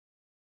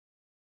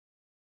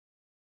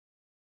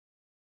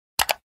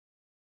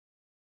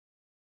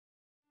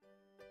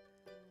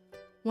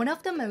One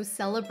of the most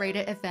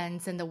celebrated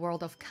events in the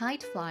world of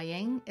kite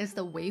flying is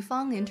the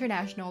Weifang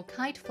International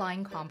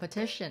Kite-Flying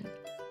Competition.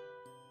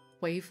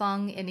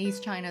 Weifang in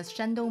East China's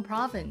Shandong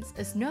province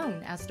is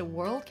known as the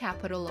world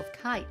capital of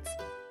kites.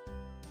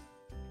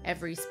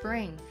 Every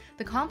spring,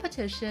 the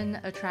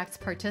competition attracts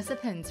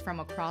participants from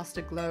across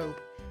the globe,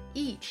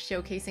 each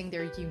showcasing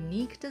their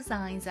unique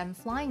designs and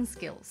flying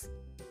skills.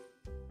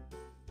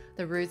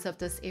 The roots of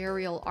this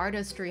aerial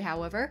artistry,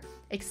 however,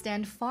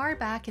 extend far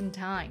back in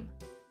time.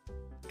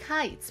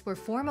 Kites were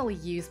formerly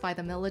used by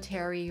the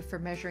military for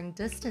measuring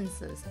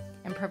distances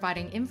and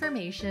providing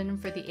information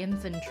for the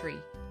infantry.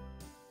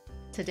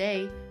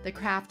 Today, the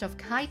craft of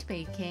kite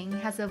making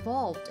has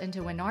evolved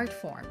into an art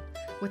form,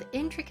 with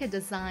intricate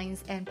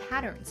designs and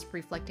patterns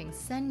reflecting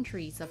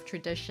centuries of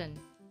tradition.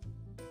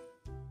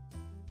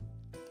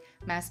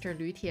 Master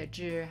Lyu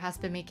Tiezhi has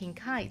been making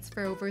kites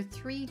for over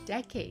 3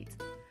 decades.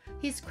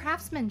 His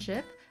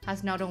craftsmanship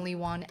has not only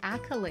won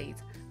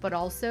accolades, but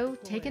also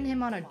taken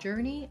him on a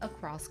journey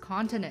across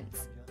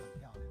continents.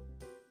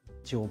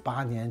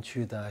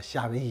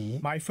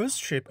 My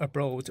first trip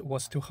abroad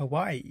was to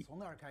Hawaii.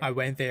 I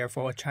went there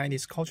for a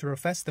Chinese cultural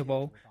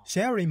festival,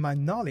 sharing my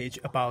knowledge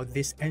about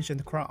this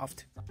ancient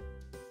craft.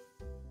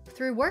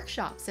 Through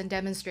workshops and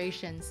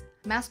demonstrations,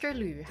 Master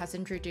Lyu has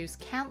introduced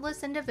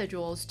countless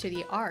individuals to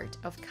the art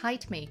of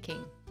kite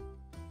making.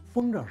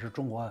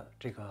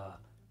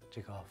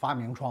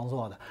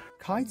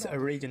 Kites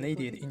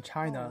originated in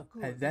China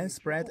and then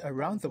spread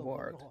around the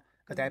world,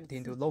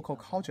 adapting to local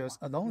cultures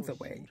along the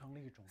way.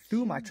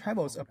 Through my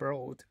travels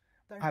abroad,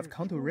 I've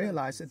come to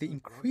realize the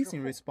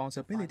increasing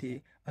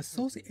responsibility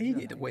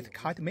associated with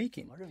kite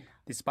making,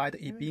 despite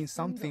it being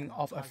something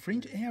of a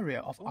fringe area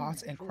of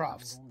arts and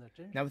crafts.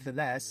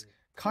 Nevertheless,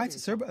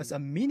 kites serve as a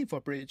meaningful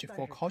bridge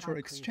for cultural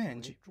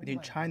exchange between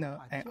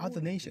China and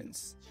other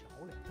nations.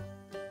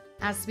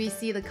 As we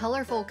see the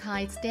colorful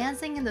kites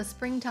dancing in the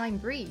springtime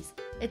breeze,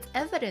 it's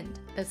evident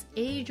this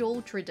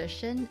age-old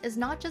tradition is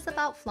not just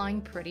about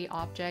flying pretty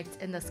objects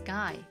in the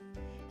sky.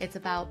 It's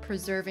about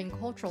preserving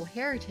cultural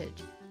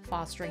heritage,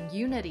 fostering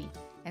unity,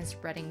 and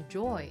spreading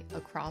joy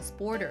across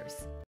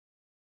borders.